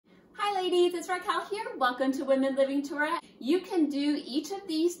ladies, it's Raquel here. Welcome to Women Living Torah. You can do each of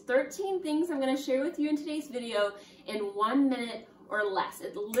these 13 things I'm going to share with you in today's video in 1 minute or less.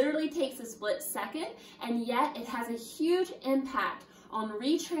 It literally takes a split second, and yet it has a huge impact on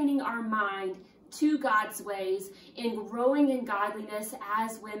retraining our mind to God's ways, in growing in godliness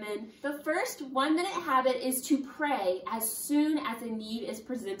as women. The first 1 minute habit is to pray as soon as a need is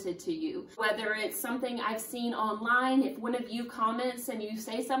presented to you. Whether it's something I've seen online, if one of you comments and you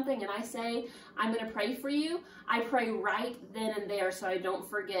say something and I say, I'm going to pray for you, I pray right then and there so I don't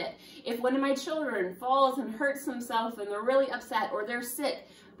forget. If one of my children falls and hurts themselves and they're really upset or they're sick,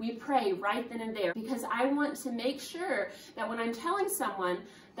 we pray right then and there, because I want to make sure that when I'm telling someone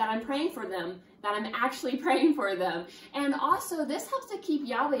that I'm praying for them, that I'm actually praying for them. And also, this helps to keep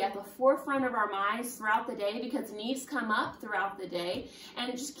Yahweh at the forefront of our minds throughout the day, because needs come up throughout the day, and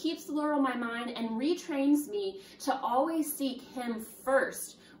it just keeps the Lord on my mind and retrains me to always seek Him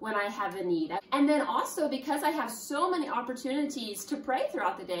first when I have a need. And then also, because I have so many opportunities to pray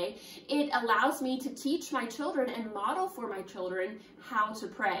throughout the day, it allows me to teach my children and model for my children how to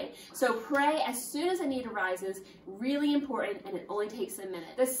pray. So pray as soon as a need arises, really important, and it only takes a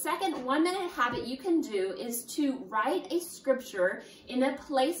minute. The second 1 minute habit you can do is to write a scripture in a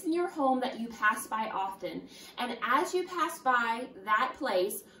place in your home that you pass by often. And as you pass by that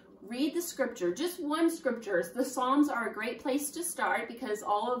place, read the scripture, just one scripture. The Psalms are a great place to start because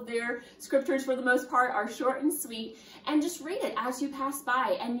all of their scriptures for the most part are short and sweet, and just read it as you pass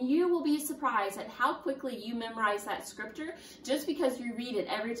by, and you will be surprised at how quickly you memorize that scripture just because you read it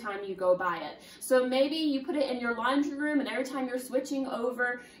every time you go by it. So maybe you put it in your laundry room, and every time you're switching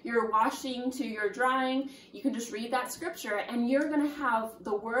over your washing to your drying, you can just read that scripture, and you're going to have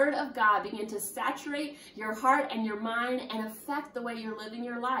the Word of God begin to saturate your heart and your mind and affect the way you're living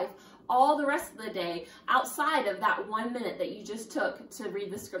your life all the rest of the day outside of that 1 minute that you just took to read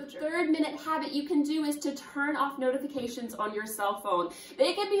the scripture. The third minute habit you can do is to turn off notifications on your cell phone.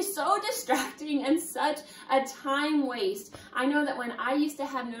 They can be so distracting and such a time waste. I know that when I used to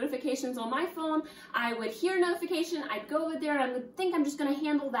have notifications on my phone, I would hear a notification, I'd go over there, and I would think I'm just going to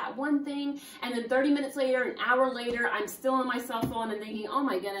handle that one thing, and then 30 minutes later, an hour later, I'm still on my cell phone and thinking, oh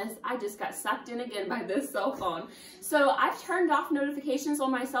my goodness, I just got sucked in again by this cell phone. So I've turned off notifications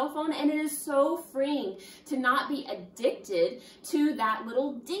on my cell phone, and it is so freeing to not be addicted to that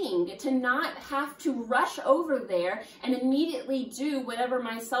little ding, to not have to rush over there and immediately do whatever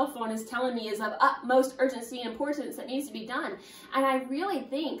my cell phone is telling me is of utmost urgency and importance that needs to be done. And I really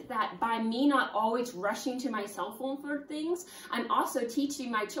think that by me not always rushing to my cell phone for things, I'm also teaching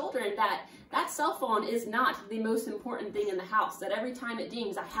my children that that cell phone is not the most important thing in the house, that every time it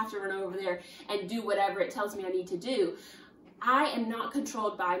dings, I have to run over there and do whatever it tells me I need to do. I am not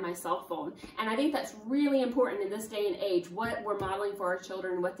controlled by my cell phone. And I think that's really important in this day and age, what we're modeling for our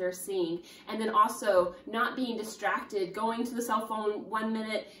children, what they're seeing. And then also not being distracted, going to the cell phone 1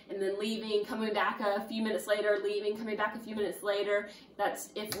 minute and then leaving, coming back a few minutes later, leaving, coming back a few minutes later. That's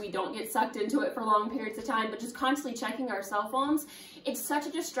if we don't get sucked into it for long periods of time, but just constantly checking our cell phones. It's such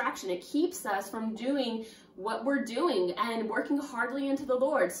a distraction. It keeps us from doing what we're doing and working hardly into the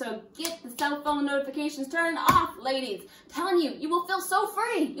Lord. So get the cell phone notifications turned off, ladies. I'm telling you, you will feel so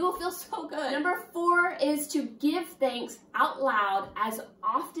free. You will feel so good. Number 4 is to give thanks out loud as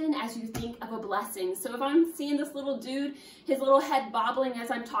often as you think of a blessing. So if I'm seeing this little dude, his little head bobbling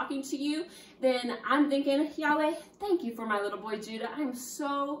as I'm talking to you, then I'm thinking, Yahweh, thank you for my little boy Judah. I'm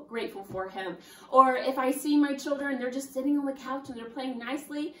so grateful for him. Or if I see my children, they're just sitting on the couch and they're playing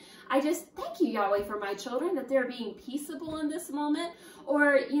nicely, I just thank you, Yahweh, for my children, that they're being peaceable in this moment.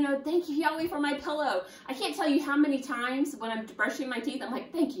 Or, you know, thank you, Yahweh, for my pillow. I can't tell you how many times when I'm brushing my teeth, I'm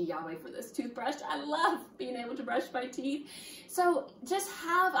like, thank you, Yahweh, for this toothbrush. I love being able to brush my teeth. So just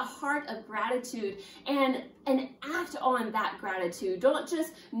have a heart of gratitude and act on that gratitude. Don't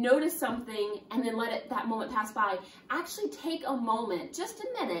just notice something and then let that moment pass by. Actually take a moment, just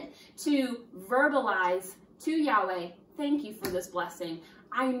a minute, to verbalize to Yahweh, thank you for this blessing.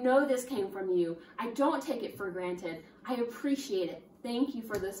 I know this came from you. I don't take it for granted. I appreciate it. Thank you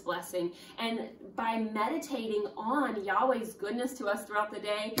for this blessing. And by meditating on Yahweh's goodness to us throughout the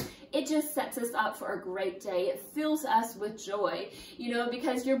day, it just sets us up for a great day. It fills us with joy, you know,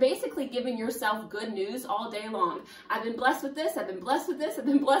 because you're basically giving yourself good news all day long. I've been blessed with this, I've been blessed with this, I've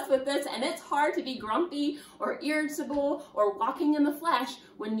been blessed with this, and it's hard to be grumpy or irritable or walking in the flesh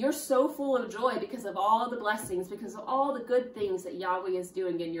when you're so full of joy because of all the blessings, because of all the good things that Yahweh is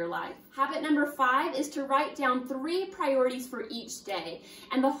doing in your life. Habit number 5 is to write down 3 priorities for each day.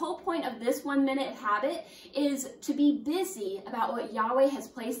 And the whole point of this 1 minute habit is to be busy about what Yahweh has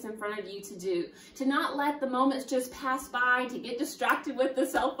placed in front of you to do. To not let the moments just pass by, to get distracted with the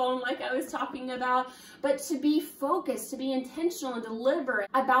cell phone like I was talking about, but to be focused, to be intentional and deliberate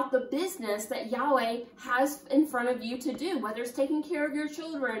about the business that Yahweh has in front of you to do, whether it's taking care of your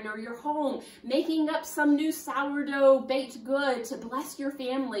children or your home, making up some new sourdough baked good to bless your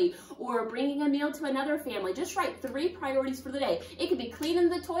family, or bringing a meal to another family. Just write 3 priorities for the day. It could be cleaning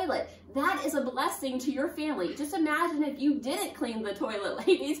the toilet. That is a blessing to your family. Just imagine if you didn't clean the toilet,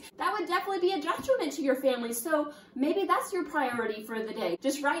 ladies. That would definitely be a detriment to your family. So maybe that's your priority for the day.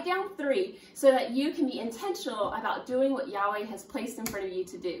 Just write down 3 so that you can be intentional about doing what Yahweh has placed in front of you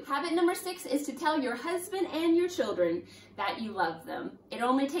to do. Habit number 6 is to tell your husband and your children that you love them. It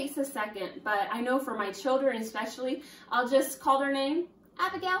only takes a second, but I know for my children especially, I'll just call their name,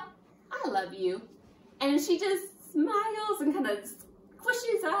 Abigail, I love you. And she just smiles and kind of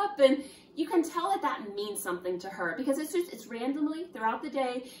squishes up, and you can tell that that means something to her because it's randomly throughout the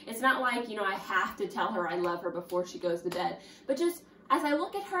day. It's not like, you know, I have to tell her I love her before she goes to bed, but just as I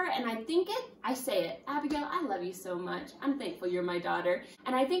look at her and I think it, I say it. Abigail, I love you so much. I'm thankful you're my daughter.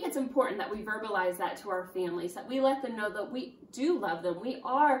 And I think it's important that we verbalize that to our families, that we let them know that we do love them. We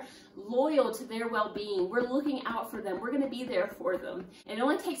are loyal to their well-being. We're looking out for them. We're going to be there for them. And it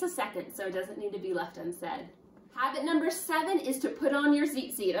only takes a second, so it doesn't need to be left unsaid. Habit number 7 is to put on your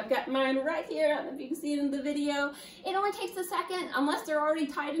tzitzit. I've got mine right here. I don't know if you can see it in the video. It only takes a second unless they're already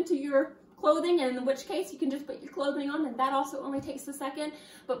tied into your clothing, and in which case you can just put your clothing on, and that also only takes a second.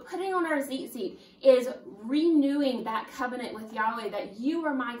 But putting on our tzitzit is renewing that covenant with Yahweh that you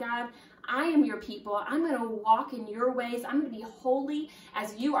are my God, I am your people. I'm going to walk in your ways. I'm going to be holy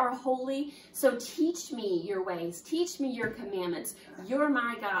as you are holy. So teach me your ways. Teach me your commandments. You're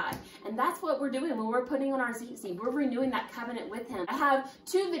my God. And that's what we're doing when we're putting on our tzitzit. We're renewing that covenant with him. I have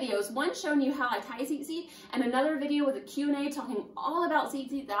 2 videos, one showing you how I tie tzitzit and another video with a Q&A talking all about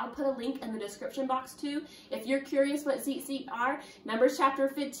tzitzit that I'll put a link in the description box too. If you're curious what tzitzit are, Numbers chapter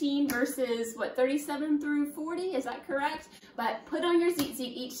 15 verses 37 through 40, is that correct? But put on your tzitzit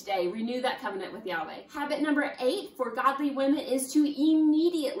each day. Renew that covenant with Yahweh. Habit number 8 for godly women is to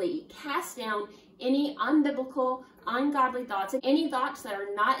immediately cast down any unbiblical, ungodly thoughts, any thoughts that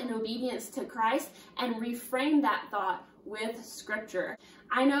are not in obedience to Christ, and reframe that thought with scripture.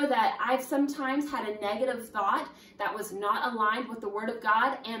 I know that I've sometimes had a negative thought that was not aligned with the word of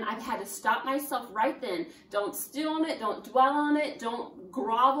God, and I've had to stop myself right then. Don't stew on it, don't dwell on it, don't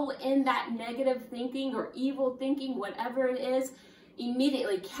grovel in that negative thinking or evil thinking, whatever it is.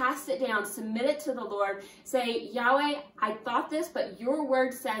 Immediately cast it down, submit it to the Lord, say, Yahweh, I thought this, but your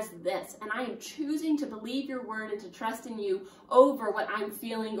word says this, and I am choosing to believe your word and to trust in you over what I'm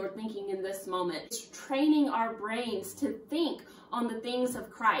feeling or thinking in this moment. It's training our brains to think on the things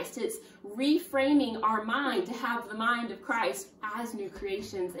of Christ. It's reframing our mind to have the mind of Christ as new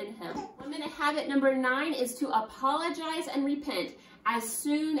creations in him. 1-minute habit number 9 is to apologize and repent as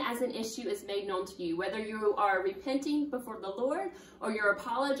soon as an issue is made known to you. Whether you are repenting before the Lord or you're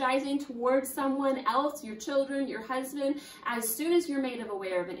apologizing towards someone else, your children, your husband, as soon as you're made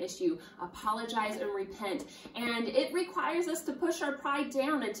aware of an issue, apologize and repent. And it requires us to push our pride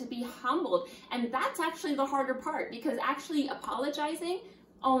down and to be humbled. And that's actually the harder part, because actually apologizing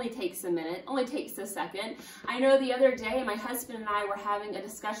only takes a minute, only takes a second. I know the other day my husband and I were having a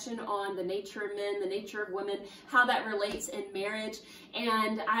discussion on the nature of men, the nature of women, how that relates in marriage.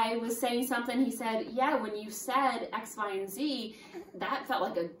 And I was saying something, he said, yeah, when you said X, Y, and Z, that felt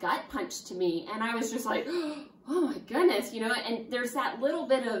like a gut punch to me. And I was just like, oh my goodness, you know, and there's that little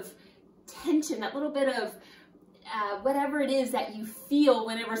bit of tension, that little bit of whatever it is that you feel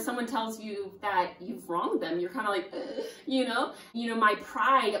whenever someone tells you that you've wronged them. You're kind of like, you know, my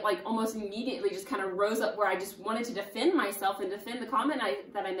pride like almost immediately just kind of rose up where I just wanted to defend myself and defend the comment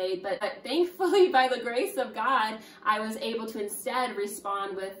that I made. But thankfully, by the grace of God, I was able to instead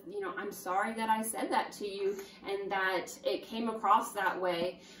respond with, you know, I'm sorry that I said that to you and that it came across that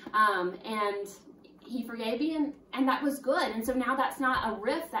way. And he forgave me, and that was good. And so now that's not a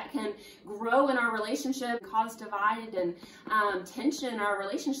rift that can grow in our relationship, cause divide and tension in our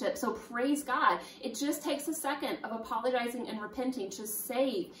relationship. So praise God. It just takes a second of apologizing and repenting to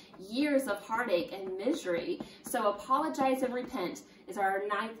save years of heartache and misery. So apologize and repent is our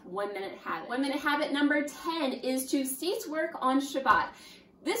 9th 1-minute habit. 1-minute habit number 10 is to cease work on Shabbat.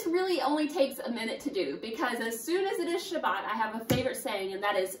 This really only takes a minute to do, because as soon as it is Shabbat, I have a favorite saying, and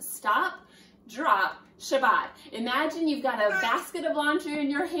that is stop, drop, Shabbat. Imagine you've got a basket of laundry in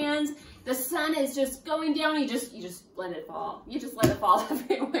your hands. The sun is just going down. You just let it fall. You just let it fall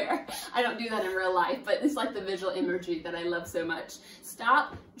everywhere. I don't do that in real life, but it's like the visual imagery that I love so much.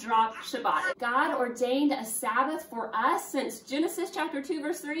 Stop, drop, Shabbat. God ordained a Sabbath for us since Genesis chapter 2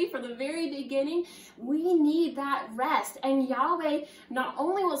 verse 3 from the very beginning. We need that rest, and Yahweh not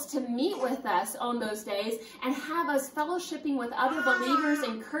only wants to meet with us on those days and have us fellowshipping with other believers,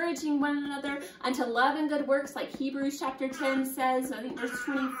 encouraging one another unto love and good works like Hebrews chapter 10 says, I think verse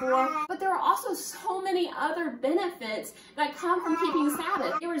 24, but there are also so many other benefits that come from keeping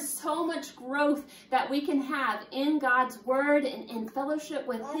Sabbath. There is so much growth that we can have in God's word and in fellowship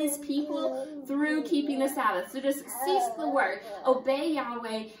with his people through keeping the Sabbath. So just cease the work, obey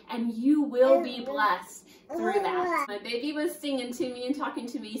Yahweh, and you will be blessed through that. My baby was singing to me and talking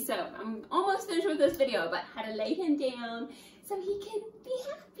to me, so I'm almost finished with this video, but I had to lay him down so he can be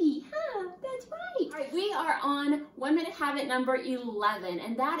happy, huh? That's right. All right, we are on 1 minute habit number 11,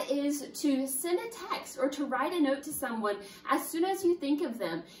 and that is to send a text or to write a note to someone as soon as you think of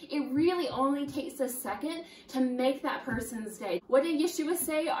them. It really only takes a second to make that person's day. What did Yeshua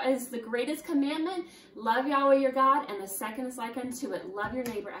say is the greatest commandment? Love Yahweh your God, and the second is like unto it, love your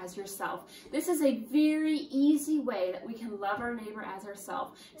neighbor as yourself. This is a very easy way that we can love our neighbor as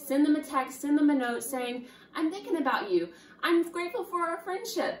ourselves. Send them a text, send them a note saying, I'm thinking about you. I'm grateful for our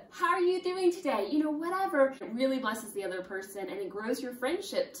friendship. How are you doing today? You know, whatever. It really blesses the other person, and it grows your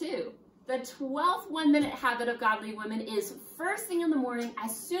friendship too. The 12th 1 minute habit of godly women is first thing in the morning,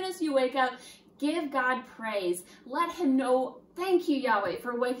 as soon as you wake up, give God praise. Let him know, thank you, Yahweh,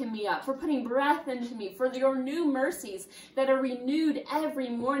 for waking me up, for putting breath into me, for your new mercies that are renewed every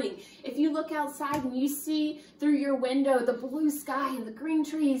morning. If you look outside and you see through your window the blue sky and the green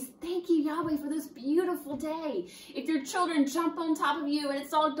trees, thank you, Yahweh, for this beautiful day. If your children jump on top of you and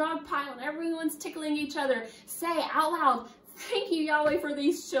it's all dog pile and everyone's tickling each other, say out loud, thank you, Yahweh, for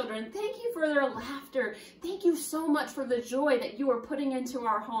these children. Thank you for their laughter. Thank you so much for the joy that you are putting into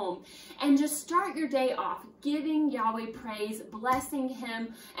our home. And just start your day off giving Yahweh praise, blessing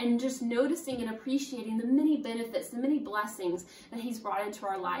him, and just noticing and appreciating the many benefits, the many blessings that he's brought into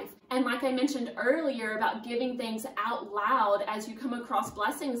our life. And like I mentioned earlier about giving things out loud as you come across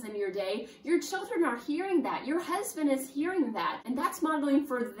blessings in your day, your children are hearing that. Your husband is hearing that. And that's modeling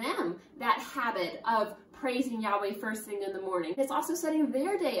for them that habit of praising Yahweh first thing in the morning. It's also setting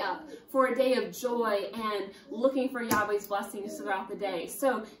their day up for a day of joy and looking for Yahweh's blessings throughout the day.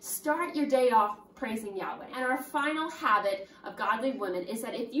 So start your day off praising Yahweh. And our final habit of godly women is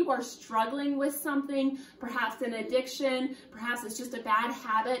that if you are struggling with something, perhaps an addiction, perhaps it's just a bad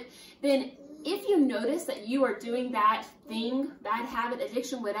habit, then if you notice that you are doing that thing, bad habit,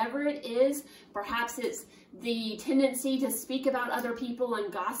 addiction, whatever it is, perhaps it's the tendency to speak about other people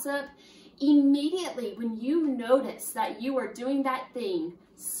and gossip, immediately when you notice that you are doing that thing,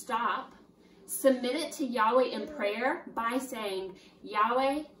 stop, submit it to Yahweh in prayer by saying,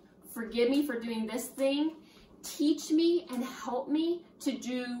 Yahweh, forgive me for doing this thing. Teach me and help me to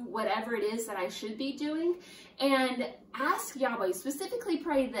do whatever it is that I should be doing. And ask Yahweh, specifically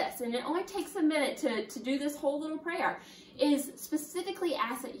pray this, and it only takes a minute to do this whole little prayer, is specifically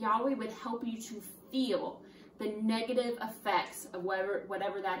ask that Yahweh would help you to feel the negative effects of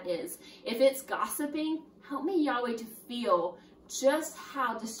whatever that is. If it's gossiping, help me, Yahweh, to feel just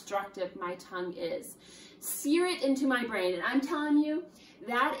how destructive my tongue is. Sear it into my brain. And I'm telling you,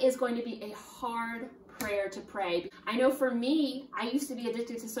 that is going to be a hard prayer to pray. I know for me, I used to be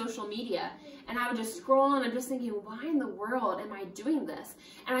addicted to social media, and I would just scroll and I'm just thinking, why in the world am I doing this?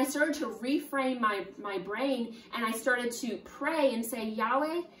 And I started to reframe my brain, and I started to pray and say,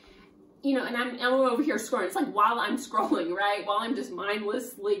 Yahweh, you know, and I'm over here scrolling. It's like while I'm scrolling, right? While I'm just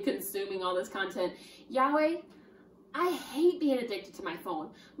mindlessly consuming all this content. Yahweh, I hate being addicted to my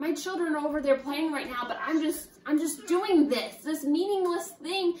phone. My children are over there playing right now, but I'm just doing this meaningless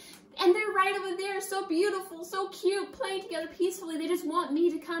thing. And they're right over there, so beautiful, so cute, playing together peacefully. They just want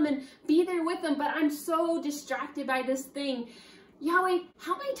me to come and be there with them, but I'm so distracted by this thing. Yahweh,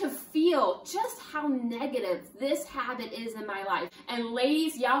 help me to feel just how negative this habit is in my life. And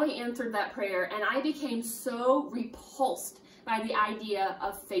ladies, Yahweh answered that prayer, and I became so repulsed by the idea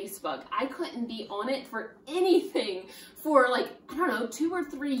of Facebook. I couldn't be on it for anything for like, I don't know, 2 or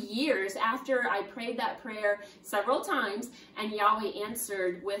 3 years after I prayed that prayer several times, and Yahweh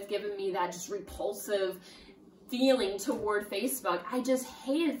answered with giving me that just repulsive feeling toward Facebook. I just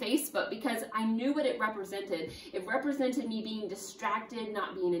hated Facebook because I knew what it represented. It represented me being distracted,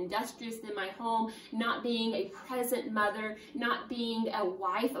 not being industrious in my home, not being a present mother, not being a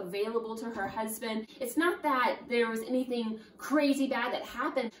wife available to her husband. It's not that there was anything crazy bad that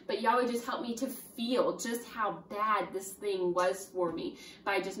happened, but Yahweh just helped me to feel just how bad this thing was for me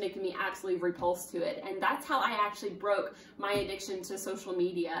by just making me absolutely repulsed to it. And that's how I actually broke my addiction to social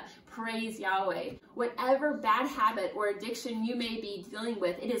media. Praise Yahweh. Whatever bad habit or addiction you may be dealing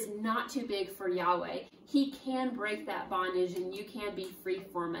with, it is not too big for Yahweh. He can break that bondage and you can be free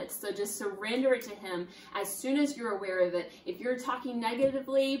from it. So just surrender it to Him as soon as you're aware of it. If you're talking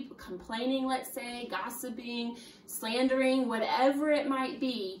negatively, complaining, let's say, gossiping, slandering, whatever it might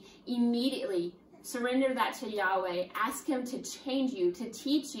be, immediately surrender that to Yahweh. Ask Him to change you, to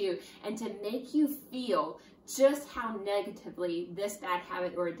teach you, and to make you feel just how negatively this bad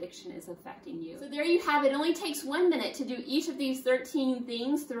habit or addiction is affecting you. So there you have it. It only takes 1 minute to do each of these 13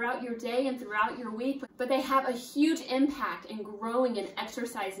 things throughout your day and throughout your week, but they have a huge impact in growing and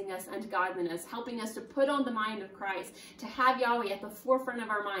exercising us unto godliness, helping us to put on the mind of Christ, to have Yahweh at the forefront of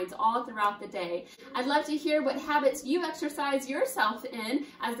our minds all throughout the day. I'd love to hear what habits you exercise yourself in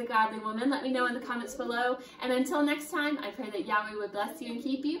as a godly woman. Let me know in the comments below. And until next time, I pray that Yahweh would bless you and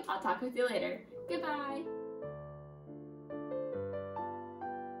keep you. I'll talk with you later. Goodbye.